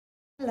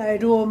Hello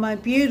to all my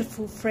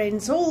beautiful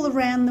friends all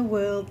around the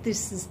world.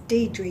 This is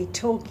Deirdre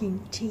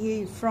talking to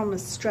you from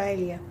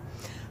Australia.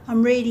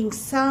 I'm reading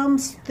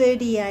Psalms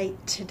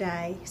 38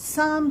 today.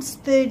 Psalms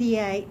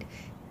 38,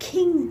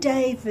 King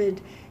David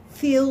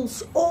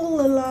feels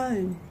all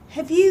alone.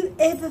 Have you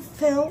ever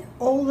felt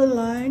all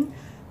alone?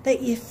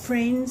 That your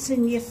friends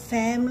and your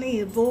family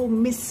have all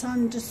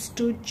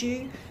misunderstood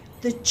you?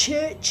 The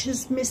church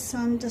has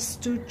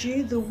misunderstood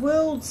you, the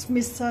world's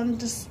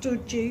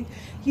misunderstood you.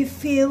 You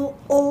feel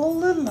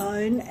all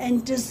alone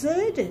and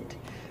deserted.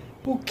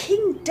 Well,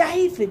 King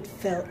David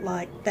felt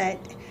like that.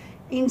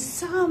 In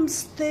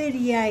Psalms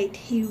 38,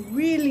 he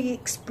really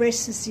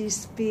expresses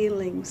his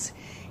feelings.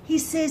 He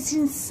says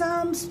in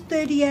Psalms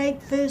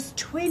 38 verse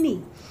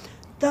 20,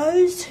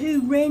 "Those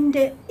who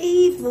render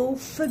evil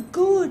for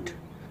good,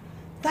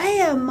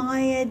 they are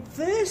my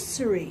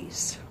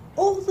adversaries."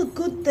 All the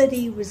good that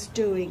he was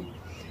doing,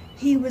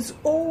 he was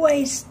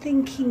always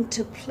thinking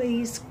to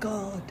please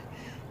God.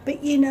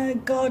 But you know,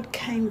 God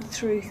came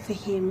through for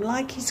him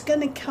like he's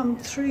going to come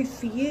through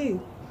for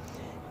you.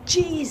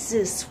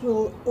 Jesus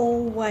will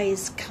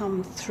always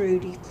come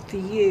through for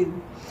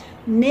you.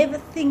 Never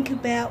think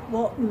about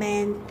what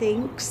man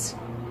thinks.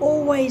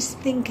 Always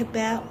think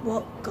about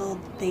what God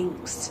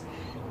thinks.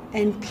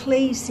 And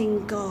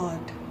pleasing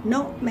God,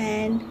 not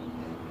man,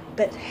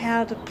 but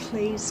how to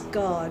please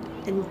God,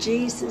 and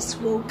Jesus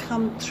will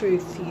come through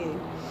for you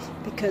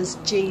because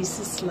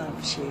Jesus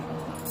loves you.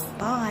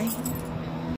 Bye.